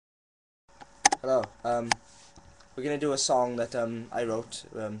Hello. We're gonna do a song that I wrote.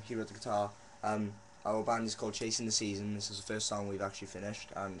 He wrote the guitar. Our band is called Chasing the Season. This is the first song we've actually finished,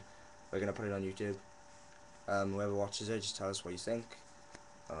 and we're gonna put it on YouTube. Whoever watches it, just tell us what you think.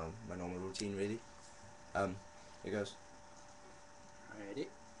 My normal routine, really. Here goes. Ready?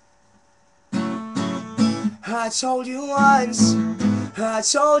 I told you once, I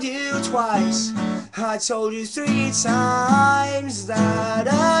told you twice, I told you 3 times that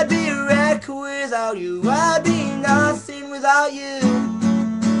I'd be a wreck without you, I'd be nothing without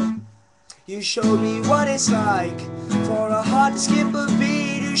you. You showed me what it's like for a heart to skip a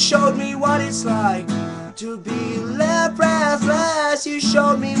beat. You showed me what it's like to be left breathless. You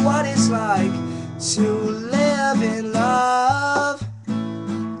showed me what it's like to live in love.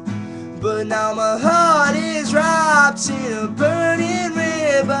 But now my heart is wrapped in a burning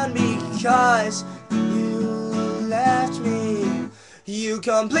ribbon because you left me. You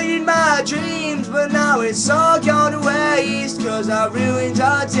completed my dreams, but now it's all gone to waste, 'cause I ruined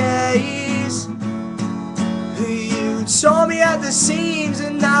our days. You tore me at the seams,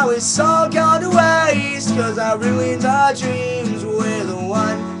 and now it's all gone to waste, 'cause I ruined our dreams with a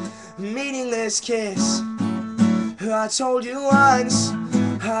one meaningless kiss. I told you once,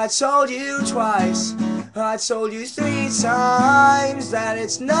 I told you twice, I told you 3 times that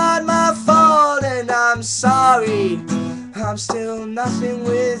it's not my fault, and I'm sorry, I'm still nothing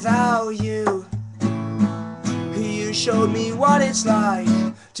without you. You showed me what it's like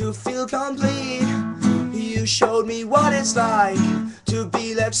to feel complete. You showed me what it's like to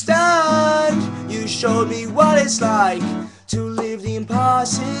be left stunned. You showed me what it's like to live the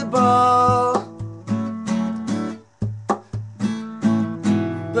impossible.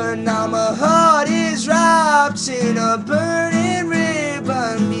 But now my heart is wrapped in a burning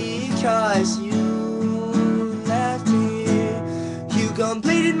ribbon because you left me. You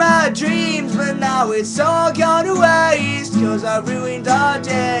completed my dreams, but now it's all gone to waste, 'cause I ruined our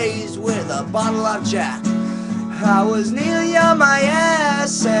days with a bottle of Jack. I was nearly on my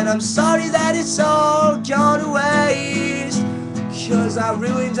ass, and I'm sorry that it's all gone to waste, 'cause I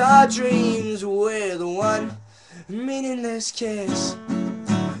ruined our dreams with one meaningless kiss.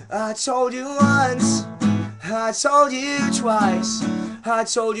 I told you once, I told you twice, I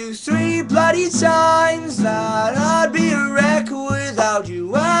told you 3 bloody times that I'd be a wreck without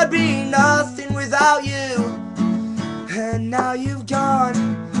you, I'd be nothing without you. And now you've gone,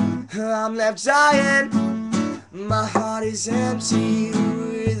 I'm left dying, my heart is empty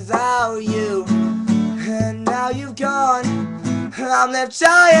without you. And now you've gone, I'm left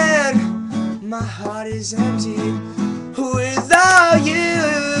dying, my heart is empty without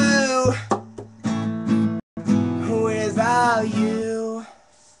you. Without you.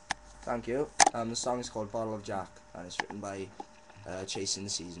 Thank you. The song is called Bottle of Jack, and it's written by Chasing the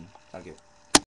Season. Thank you.